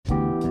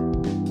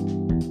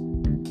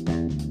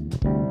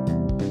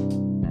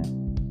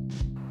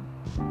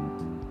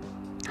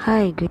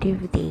Hi, good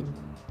evening.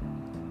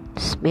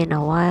 It's been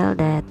a while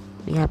that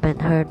we haven't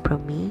heard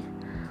from me,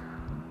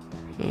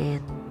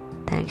 and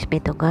thanks be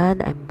to God,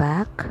 I'm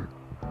back.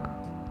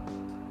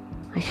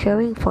 My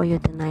sharing for you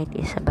tonight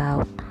is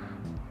about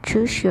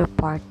choose your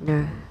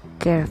partner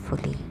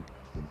carefully.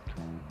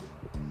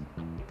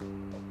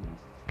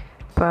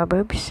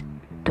 Proverbs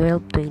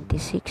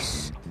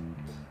 12:26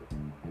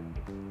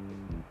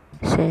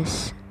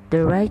 says,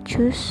 "The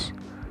righteous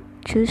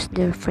choose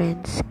their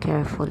friends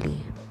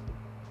carefully."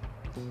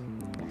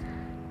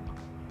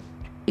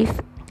 If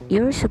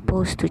you're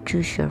supposed to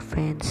choose your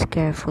friends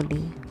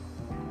carefully,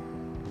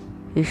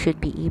 you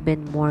should be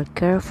even more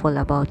careful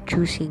about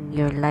choosing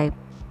your life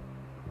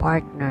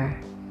partner.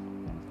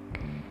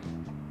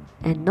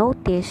 And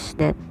notice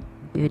that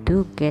you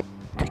do get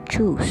to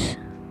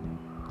choose.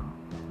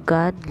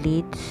 God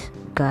leads,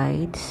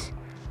 guides,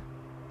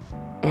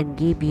 and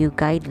give you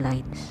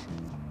guidelines.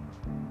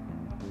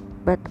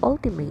 But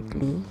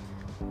ultimately,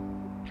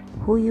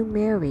 who you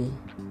marry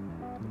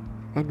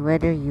and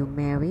whether you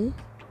marry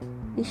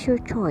is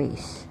your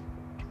choice.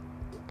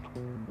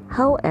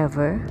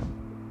 However,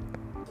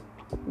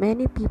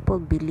 many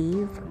people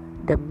believe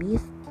the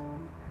myth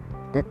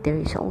that there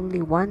is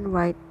only one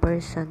right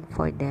person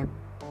for them.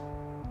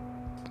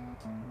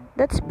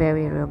 That's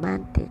very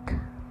romantic,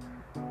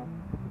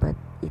 but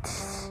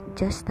it's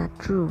just not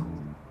true.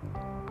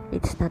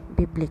 It's not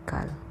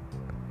biblical,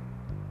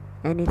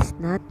 and it's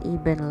not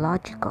even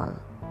logical.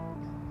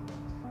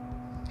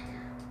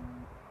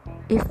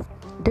 If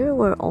there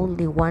were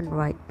only one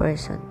right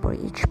person for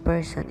each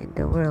person in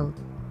the world,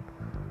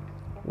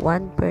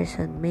 one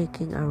person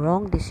making a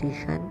wrong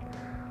decision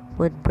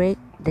would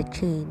break the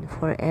chain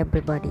for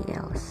everybody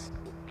else.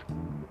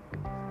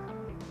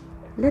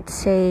 Let's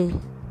say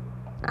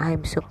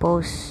I'm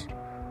supposed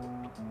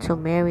to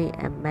marry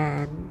a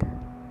man.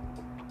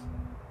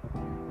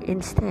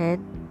 Instead,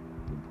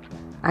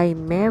 I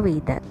marry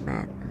that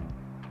man.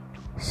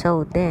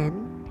 So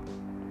then,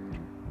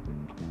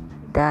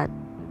 that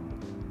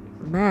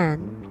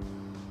man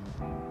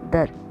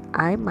that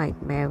I might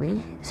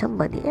marry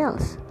somebody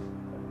else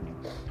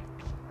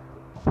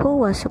who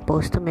was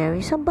supposed to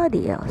marry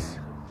somebody else,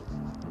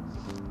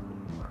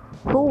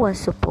 who was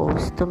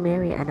supposed to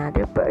marry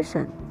another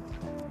person.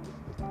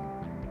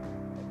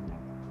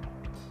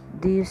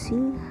 Do you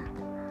see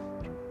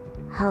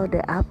how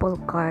the apple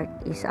cart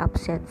is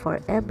upset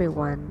for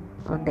everyone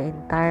on the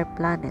entire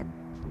planet?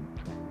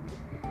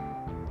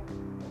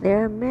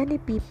 There are many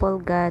people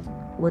God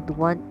would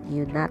want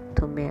you not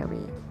to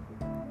marry,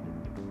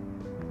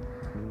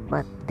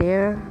 but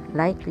there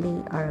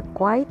likely are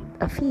quite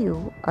a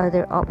few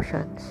other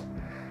options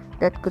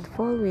that could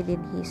fall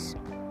within His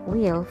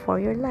will for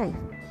your life.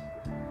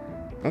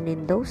 And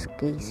in those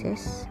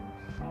cases,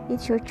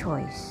 it's your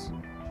choice.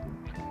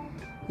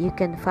 You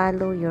can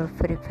follow your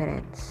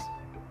preference.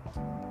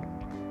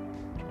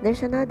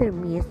 There's another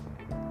myth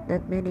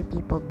that many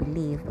people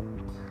believe: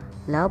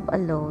 love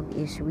alone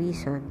is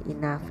reason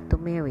enough to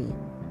marry.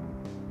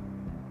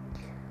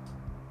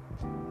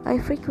 I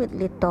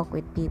frequently talk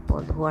with people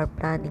who are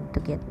planning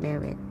to get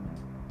married,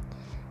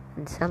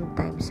 and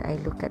sometimes I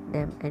look at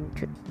them and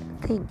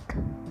think,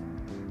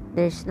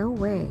 there's no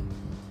way.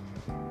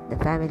 The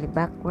family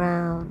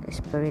background,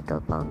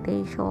 spiritual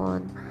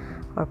foundation,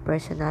 or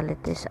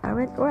personalities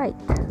aren't right.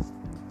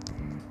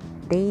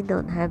 They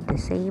don't have the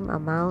same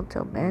amount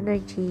of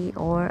energy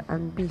or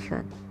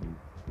ambition.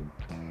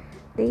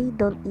 They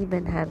don't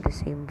even have the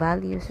same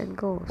values and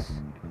goals,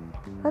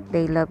 but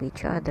they love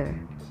each other.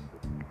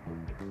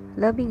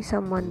 Loving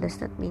someone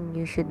does not mean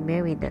you should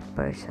marry that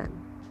person.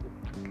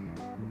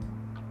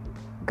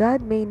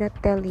 God may not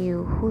tell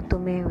you who to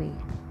marry,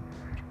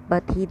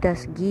 but He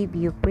does give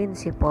you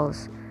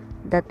principles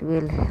that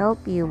will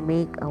help you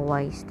make a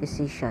wise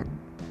decision.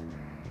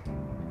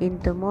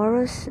 In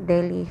tomorrow's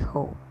Daily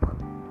Hope,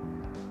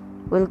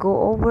 we'll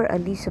go over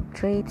a list of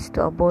traits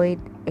to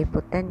avoid a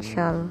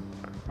potential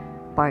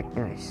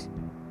partners.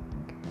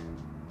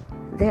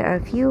 There are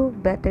few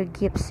better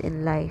gifts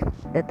in life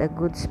that a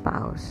good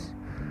spouse.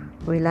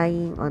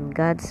 Relying on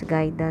God's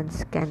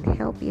guidance can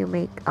help you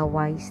make a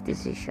wise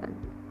decision.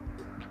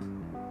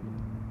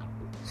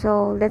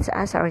 So let's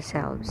ask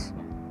ourselves,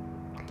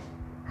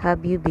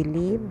 have you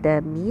believed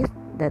the myth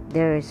that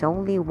there is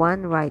only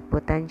one right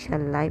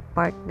potential life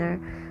partner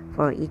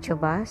for each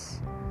of us?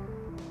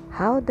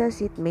 How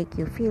does it make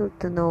you feel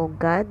to know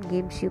God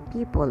gives you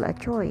people a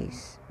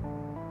choice?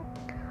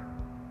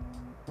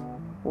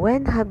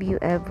 When have you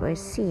ever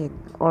seen,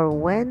 or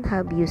when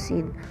have you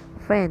seen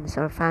friends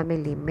or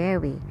family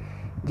marry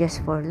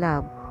just for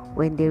love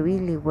when they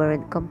really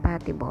weren't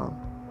compatible?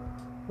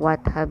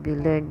 What have you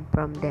learned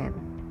from them?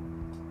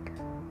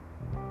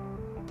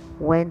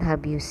 When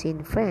have you seen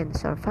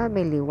friends or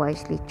family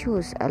wisely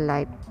choose a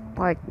life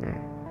partner?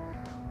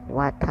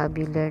 What have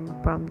you learned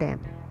from them?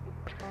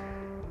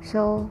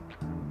 So,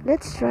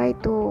 let's try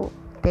to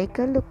take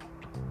a look,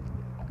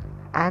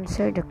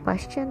 answer the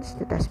questions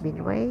that has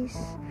been raised,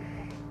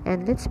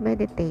 and let's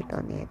meditate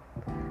on it.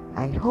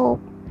 I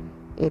hope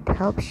it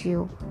helps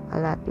you a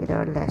lot with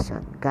our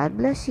lesson. God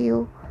bless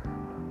you.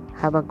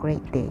 Have a great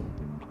day.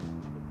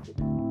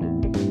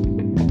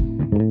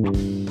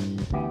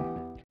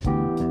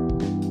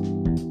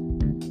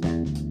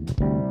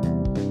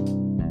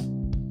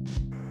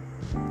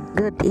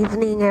 Good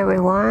evening,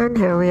 everyone.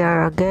 Here we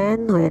are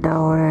again with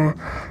our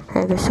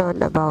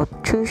episode about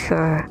choose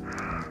your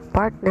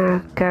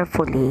partner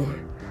carefully.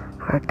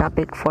 Our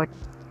topic for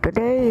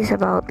today is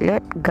about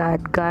let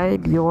God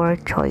guide your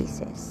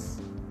choices.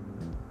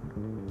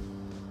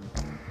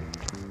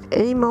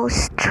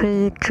 Amos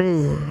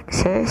 3:3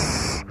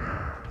 says,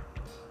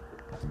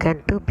 can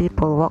two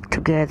people walk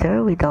together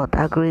without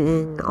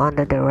agreeing on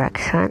the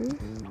direction?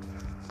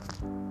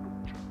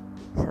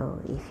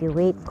 So if you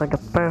wait for the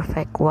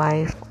perfect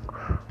wife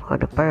or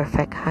the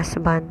perfect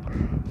husband,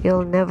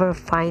 you'll never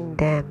find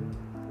them.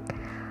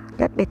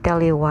 Let me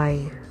tell you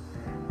why.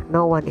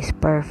 No one is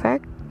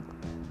perfect.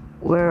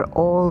 We're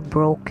all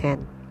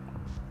broken.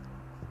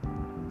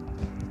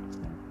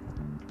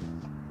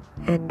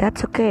 And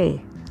that's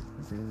okay.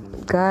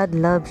 God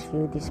loves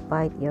you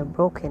despite your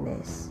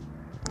brokenness.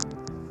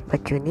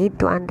 But you need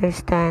to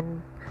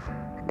understand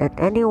that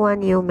anyone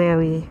you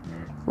marry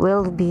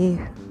will be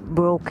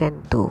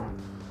broken too.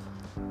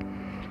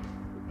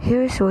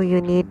 Here's where you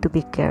need to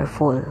be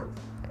careful.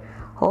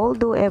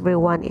 Although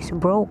everyone is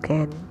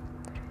broken,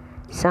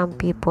 some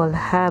people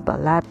have a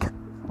lot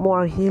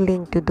more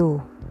healing to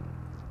do.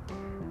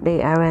 They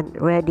aren't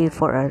ready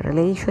for a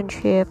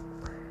relationship,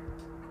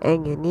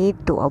 and you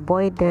need to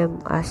avoid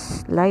them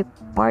as life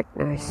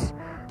partners,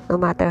 no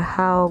matter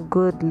how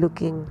good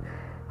looking,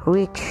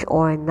 rich,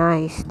 or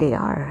nice they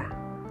are.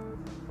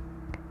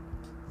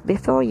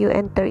 Before you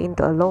enter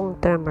into a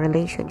long-term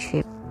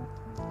relationship,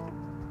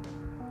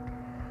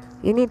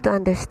 you need to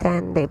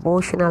understand the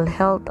emotional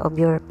health of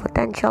your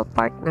potential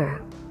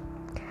partner.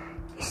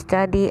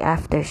 Study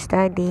after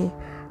study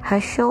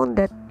has shown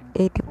that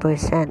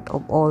 80%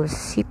 of all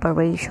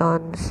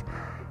separations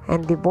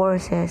and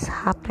divorces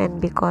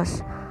happen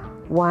because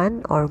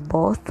one or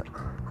both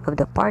of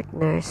the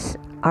partners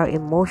are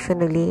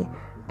emotionally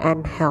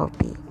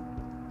unhealthy.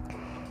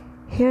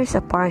 Here's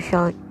a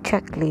partial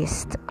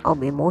checklist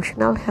of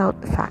emotional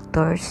health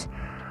factors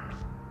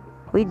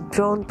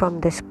withdrawn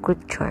from the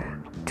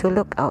scripture to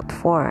look out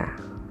for.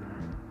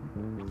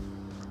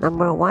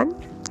 Number 1,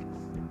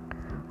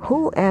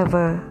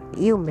 whoever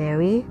you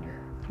marry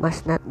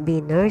must not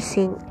be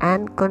nursing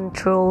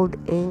uncontrolled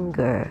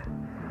anger.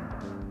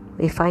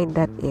 We find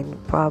that in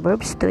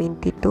Proverbs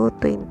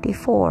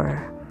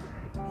 22:24.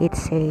 It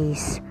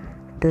says,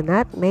 do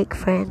not make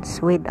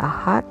friends with a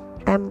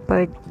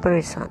hot-tempered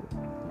person.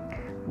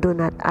 Do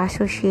not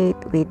associate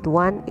with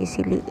one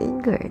easily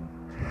angered.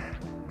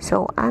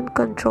 So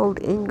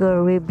uncontrolled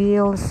anger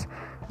reveals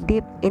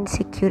deep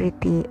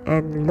insecurity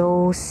and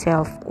low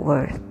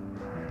self-worth.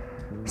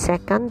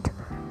 Second,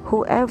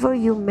 whoever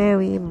you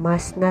marry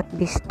must not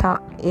be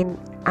stuck in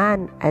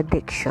an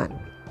addiction.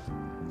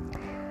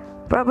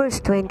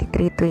 Proverbs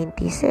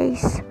 23:20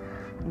 says,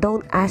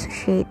 don't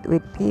associate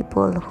with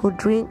people who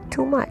drink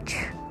too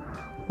much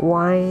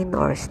wine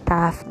or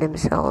stuff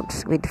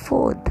themselves with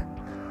food.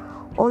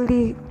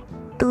 Only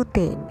two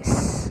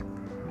things,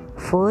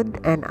 food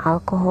and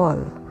alcohol,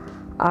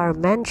 are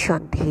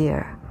mentioned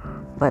here,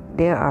 but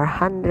there are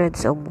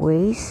hundreds of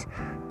ways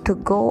to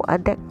go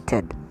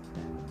addicted.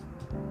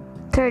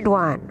 Third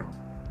one,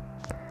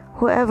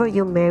 whoever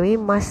you marry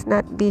must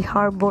not be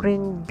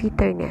harboring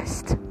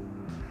bitterness.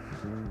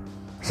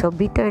 So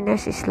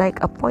bitterness is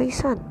like a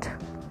poison.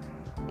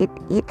 It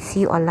eats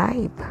you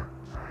alive.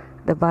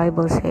 The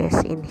Bible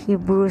says in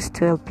Hebrews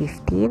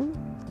 12:15,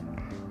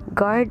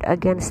 guard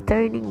against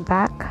turning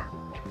back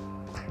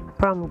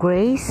from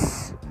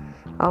grace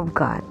of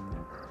God.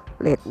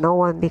 Let no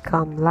one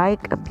become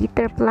like a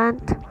bitter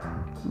plant,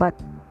 but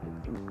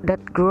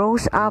that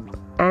grows up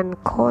and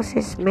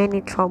causes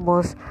many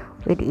troubles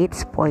with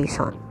its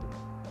poison.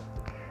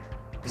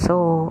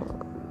 So,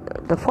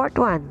 the fourth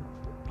one,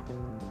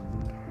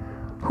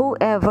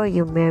 whoever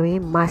you marry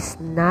must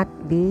not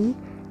be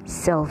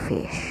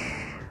selfish.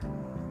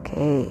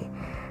 Okay,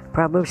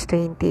 Proverbs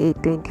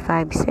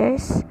 28:25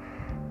 says,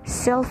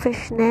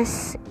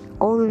 selfishness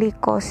only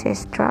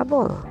causes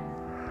trouble.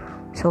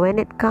 So when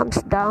it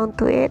comes down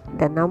to it,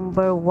 the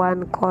number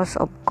one cause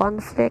of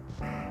conflict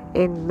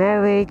in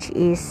marriage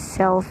is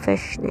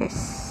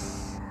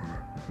selfishness.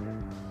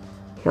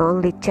 He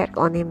only check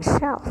on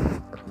himself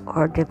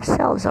or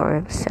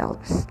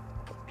themselves.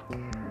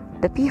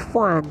 The fifth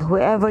one,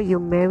 whoever you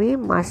marry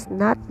must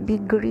not be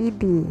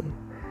greedy.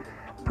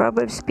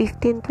 Proverbs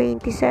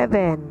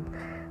 15:27.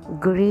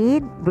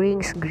 Greed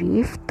brings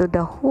grief to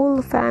the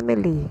whole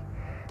family.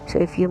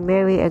 So if you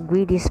marry a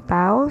greedy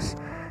spouse,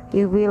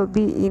 you will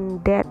be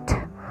in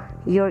debt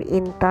your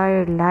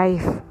entire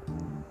life.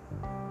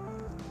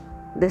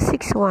 The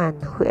sixth one,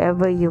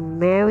 whoever you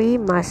marry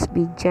must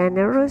be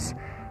generous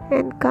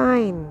and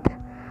kind.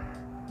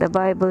 The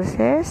Bible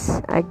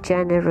says, a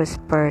generous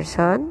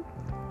person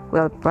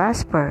will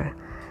prosper.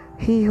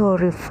 He who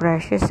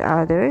refreshes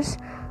others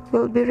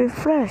will be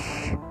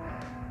refreshed.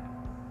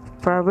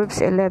 Proverbs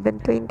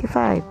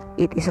 11:25.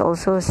 It is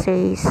also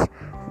says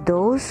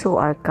Those who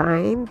are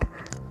kind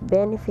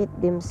benefit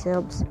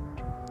themselves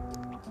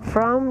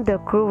from the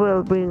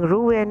cruel bring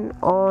ruin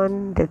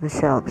on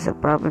themselves. So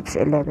Proverbs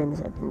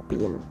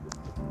 11:17.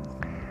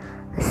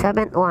 The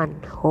seventh one,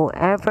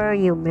 whoever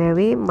you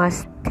marry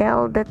must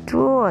tell the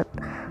truth.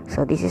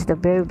 So this is the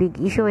very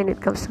big issue when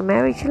it comes to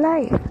marriage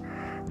life.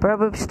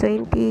 Proverbs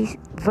 20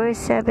 verse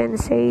 7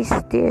 says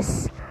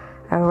this,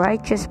 a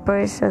righteous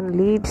person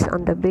lives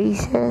on the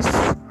basis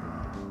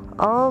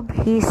of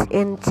his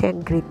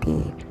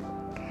integrity.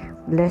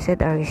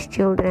 Blessed are his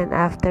children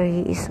after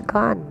he is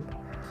gone.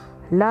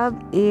 Love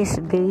is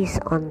based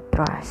on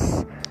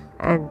trust,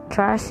 and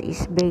trust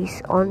is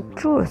based on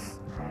truth.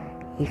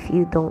 If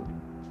you don't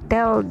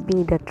tell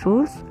me the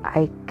truth,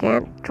 I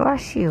can't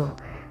trust you.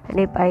 And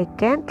if I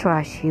can't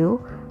trust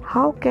you,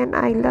 how can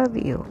I love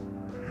you?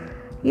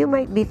 You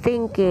might be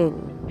thinking,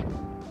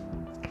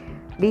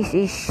 this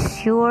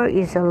is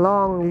a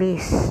long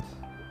list.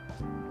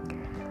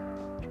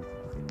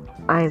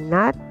 I'm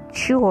not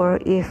sure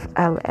if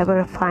I'll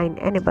ever find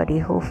anybody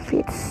who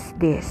fits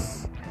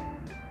this.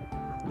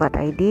 But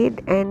I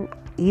did, and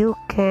you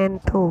can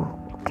too,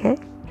 okay?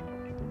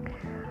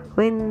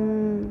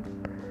 When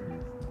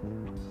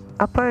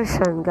a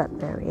person got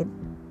married,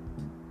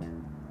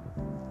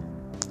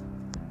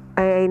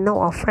 I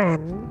know a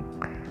friend,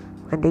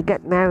 when they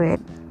got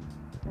married,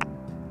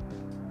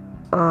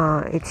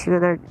 it's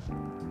Leonard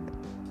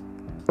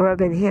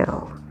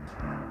Ravenhill,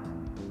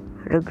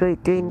 the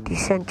great 20th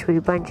century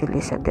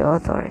evangelist and the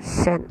author,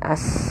 sent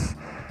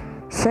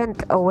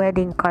a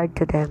wedding card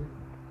to them,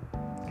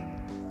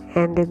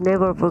 and they've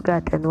never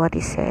forgotten what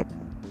he said.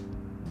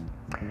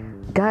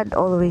 God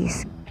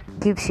always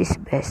gives his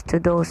best to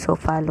those who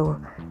follow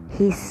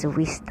his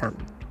wisdom.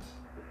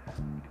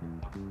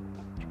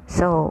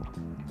 So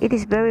it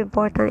is very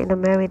important in a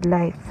married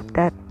life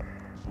that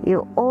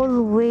you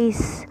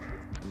always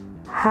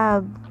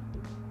have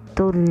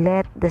to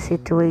let the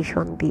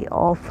situation be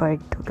offered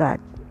to God,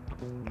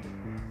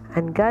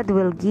 and God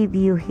will give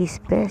you his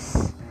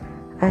best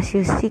as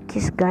you seek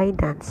his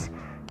guidance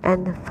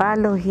and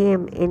follow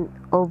him in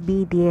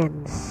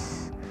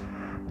obedience.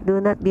 Do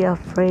not be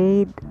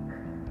afraid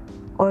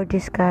or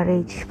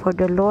discouraged, for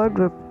the Lord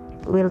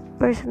will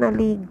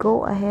personally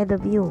go ahead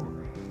of you.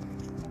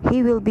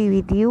 He will be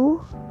with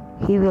you.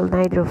 He will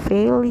neither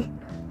fail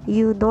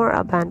you nor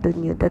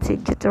abandon you. That's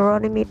in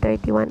Deuteronomy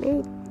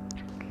 31:8.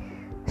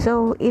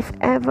 So if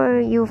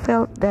ever you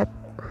felt that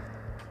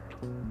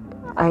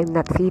I'm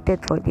not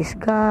fitted for this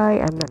guy,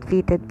 I'm not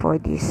fitted for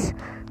this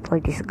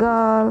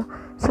girl,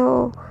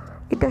 so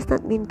it does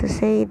not mean to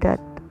say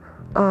that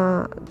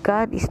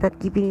God is not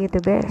giving you the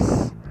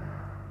best.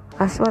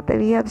 As what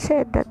we have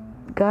said, that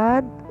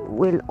God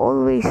will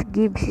always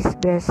give his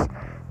best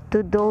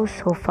to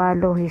those who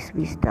follow his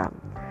wisdom.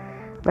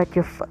 But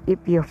if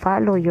you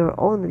follow your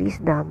own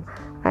wisdom,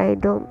 I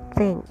don't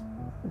think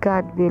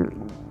God will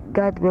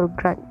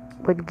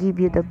give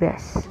you the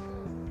best.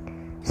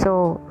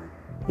 So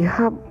you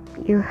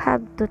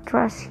have to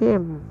trust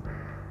him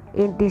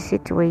in this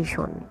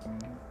situation.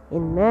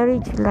 In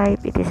marriage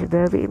life, it is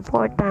very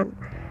important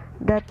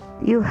that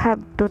you have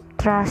to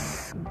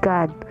trust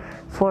God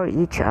for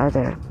each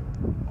other.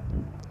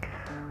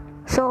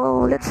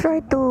 So let's try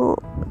to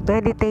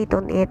meditate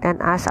on it and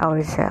ask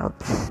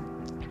ourselves,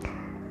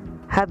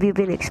 have you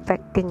been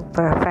expecting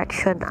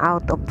perfection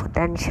out of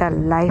potential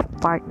life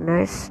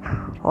partners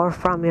or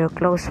from your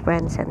close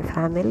friends and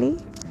family?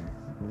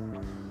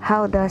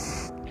 How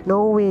does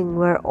knowing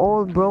we're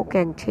all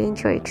broken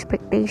change your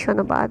expectation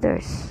of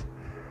others?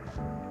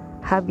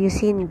 Have you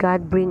seen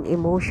God bring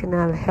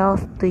emotional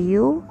health to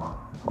you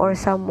or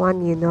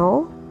someone you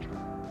know?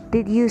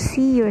 Did you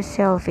see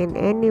yourself in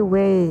any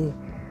way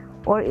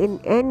or in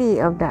any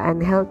of the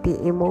unhealthy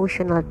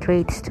emotional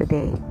traits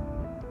today?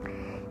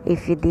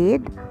 If you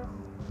did,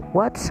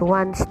 what's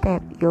one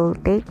step you'll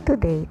take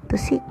today to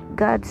seek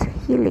God's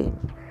healing?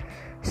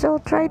 So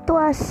try to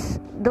ask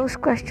those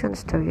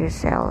questions to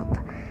yourself,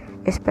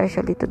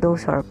 especially to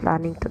those who are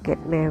planning to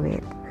get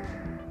married.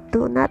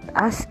 Do not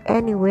ask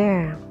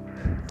anywhere.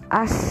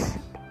 Ask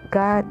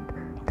God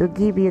to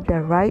give you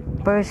the right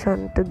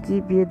person, to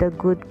give you the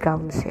good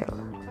counsel.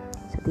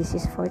 So this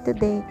is for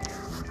today.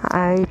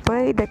 I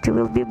pray that you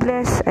will be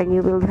blessed and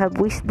you will have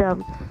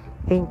wisdom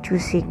in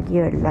choosing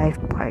your life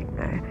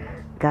partner.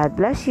 God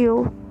bless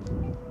you.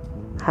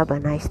 Have a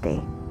nice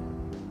day.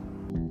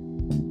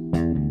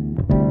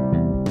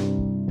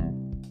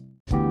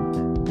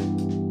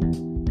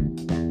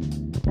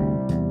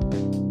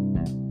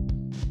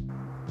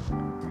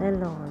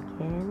 Hello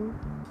again.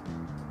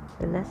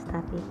 The last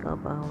topic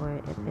of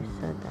our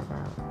episode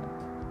about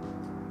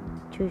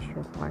choose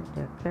your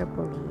partner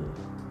carefully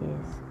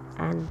is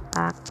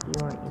unpack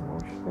your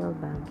emotional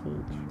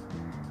baggage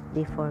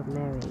before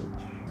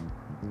marriage.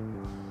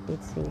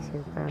 It says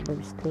in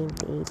Proverbs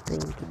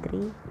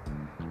 28:23,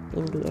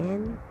 in the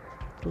end,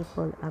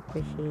 people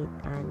appreciate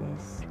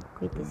honest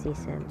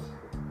criticism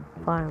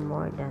far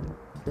more than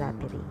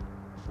flattery.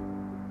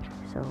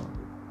 So,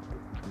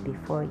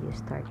 before you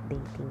start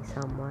dating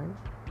someone,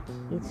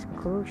 it's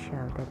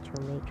crucial that you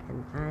make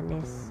an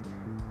honest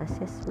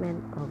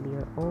assessment of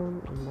your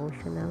own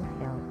emotional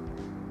health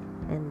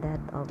and that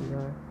of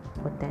your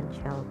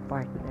potential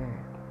partner.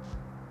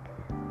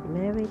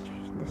 Marriage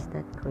does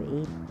not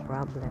create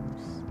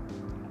problems,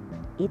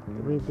 it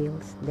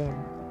reveals them.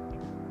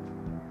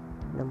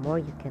 The more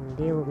you can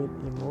deal with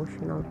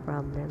emotional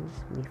problems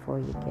before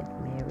you get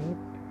married,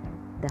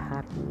 the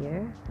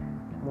happier,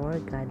 more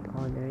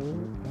God-honoring,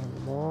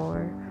 and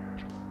more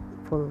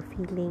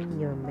fulfilling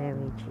your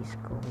marriage is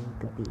going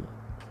to be.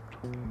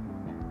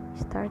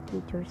 Start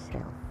with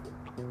yourself.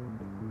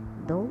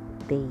 Don't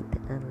date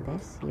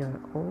unless your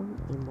own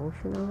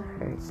emotional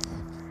hurts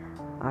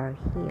are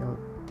healed,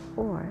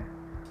 or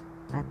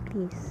at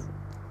least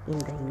in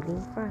the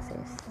healing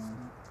process.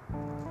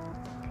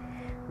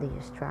 Do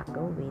you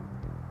struggle with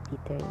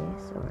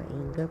bitterness or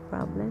anger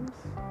problems?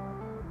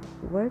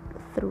 Work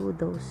through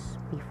those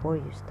before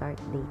you start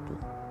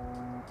dating.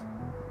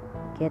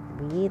 Get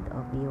rid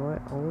of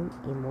your own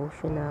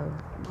emotional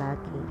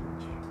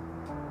baggage.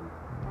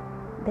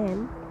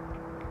 Then,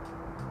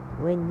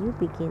 when you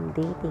begin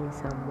dating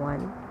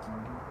someone,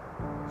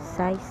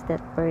 size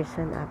that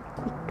person up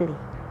quickly,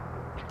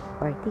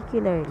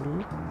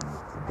 particularly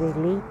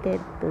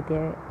related to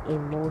their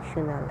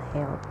emotional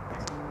health.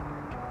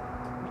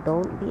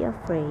 Don't be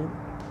afraid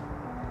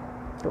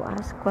to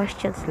ask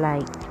questions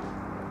like,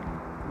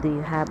 do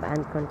you have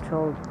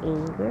uncontrolled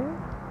anger?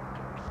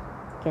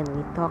 Can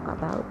we talk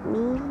about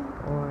me?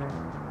 Or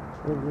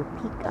will you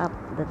pick up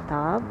the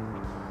tab?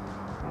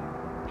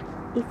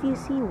 If you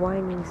see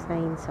warning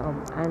signs of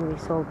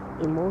unresolved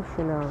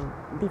emotional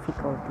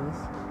difficulties,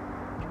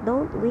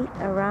 don't wait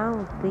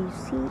around till you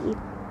see if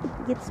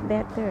it gets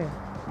better.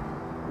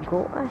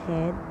 Go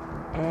ahead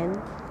and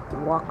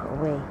walk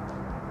away.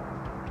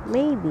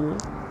 Maybe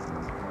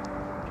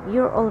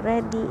you're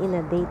already in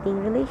a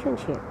dating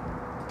relationship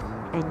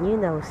and you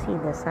now see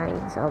the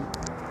signs of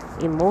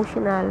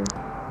emotional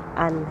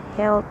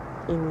unhealth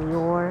in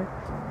your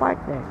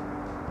partner.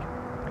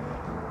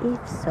 If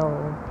so,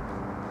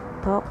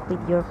 talk with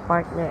your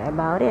partner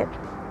about it.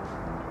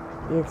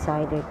 It's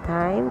either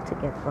time to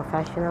get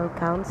professional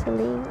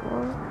counseling,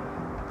 or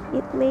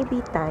it may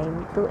be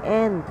time to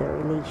end the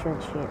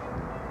relationship.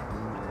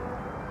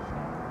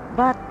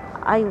 But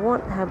I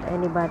won't have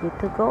anybody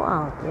to go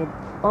out with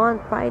on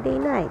Friday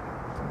night.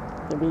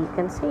 Maybe you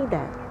can say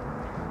that.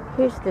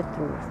 Here's the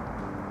truth.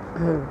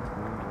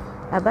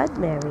 A bad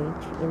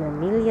marriage is a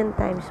million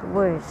times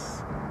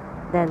worse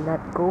than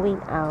not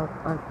going out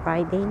on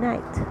Friday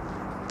night.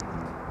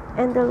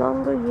 And the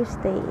longer you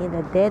stay in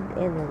a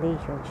dead-end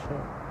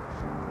relationship,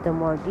 the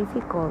more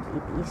difficult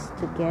it is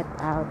to get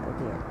out of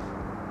it.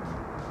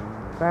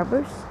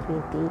 Proverbs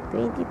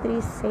 28:23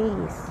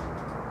 says,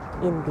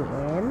 in the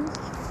end,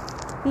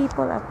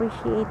 people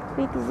appreciate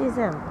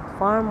criticism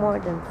far more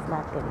than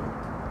flattery.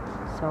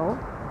 So,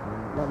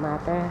 no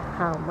matter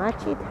how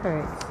much it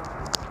hurts,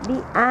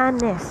 be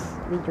honest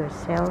with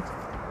yourself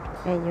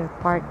and your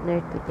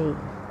partner today.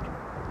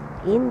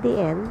 In the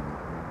end,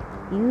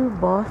 you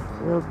both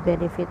will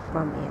benefit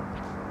from it.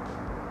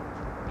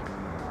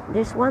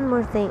 There's one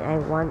more thing I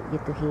want you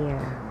to hear.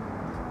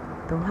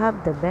 To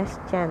have the best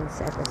chance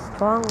at a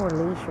strong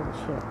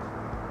relationship,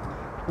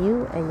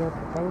 you and your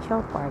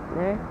potential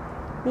partner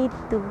need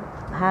to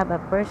have a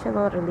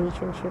personal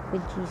relationship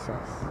with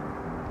Jesus.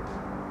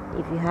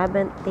 If you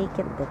haven't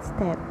taken that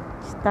step,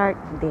 start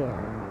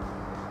there.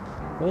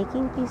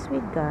 Making peace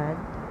with God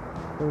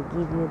will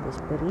give you the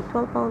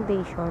spiritual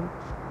foundation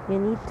you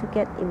need to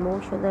get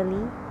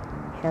emotionally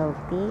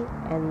healthy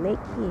and make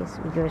peace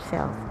with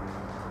yourself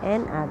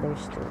and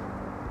others too.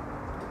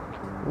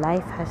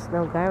 Life has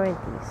no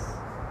guarantees,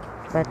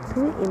 but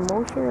two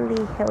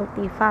emotionally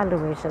healthy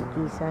followers of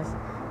Jesus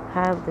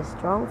have the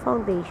strong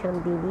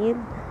foundation they need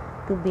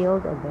to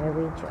build a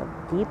marriage of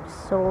deep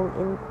soul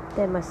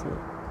intimacy.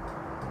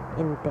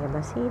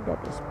 Intimacy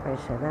that is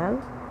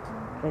personal,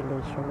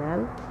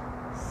 relational,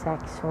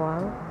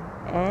 sexual,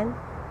 and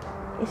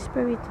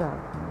spiritual.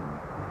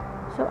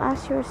 So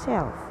ask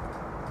yourself,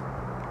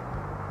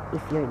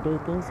 if you're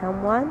dating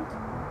someone,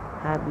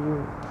 have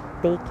you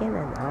taken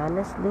an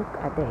honest look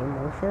at their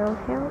emotional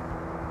health?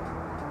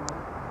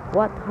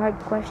 What hard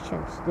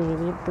questions do you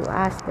need to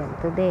ask them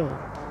today?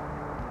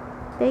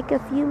 Take a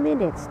few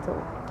minutes to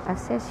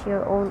assess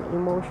your own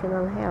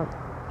emotional health.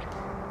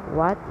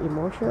 What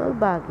emotional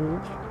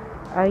baggage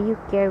are you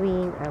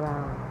carrying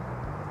around?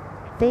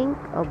 Think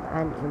of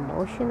an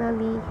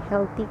emotionally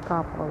healthy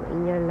couple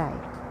in your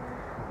life.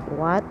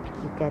 What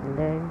you can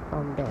learn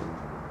from them.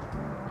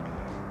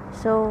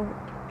 So,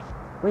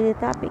 with the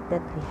topic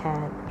that we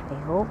had, I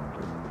hope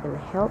it will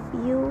help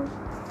you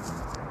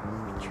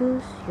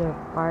choose your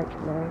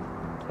partner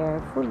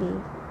carefully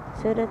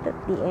so that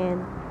at the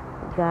end,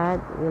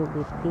 God will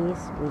be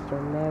pleased with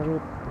your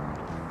married life.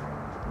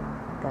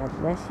 God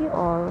bless you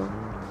all.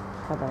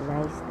 Have a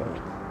nice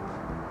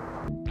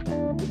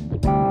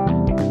day.